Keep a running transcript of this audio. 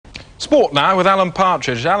Sport now with Alan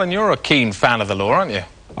Partridge. Alan, you're a keen fan of the law, aren't you?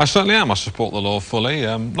 I certainly am. I support the law fully.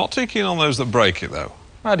 Not too keen on those that break it, though.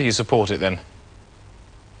 How do you support it, then?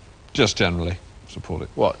 Just generally support it.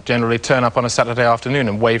 What, generally turn up on a Saturday afternoon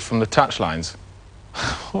and wave from the touchlines?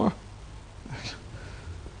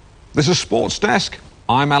 This is Sports Desk.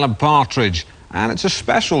 I'm Alan Partridge, and it's a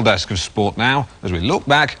special desk of sport now as we look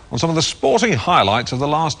back on some of the sporting highlights of the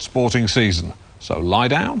last sporting season. So lie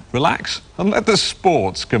down, relax, and let the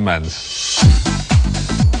sports commence.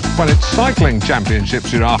 When it's cycling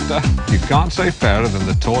championships you're after, you can't say fairer than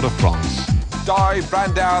the Tour de France. Dive,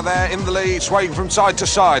 Brandauer there in the lead, swaying from side to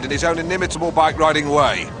side in his own inimitable bike riding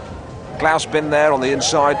way. Klaus been there on the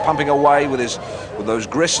inside, pumping away with those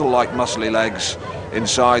gristle-like muscly legs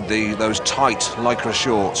inside those tight lycra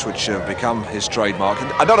shorts, which have become his trademark. And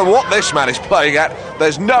I don't know what this man is playing at.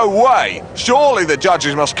 There's no way. Surely the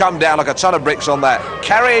judges must come down like a ton of bricks on that.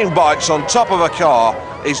 Carrying bikes on top of a car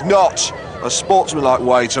is not a sportsmanlike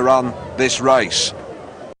way to run this race.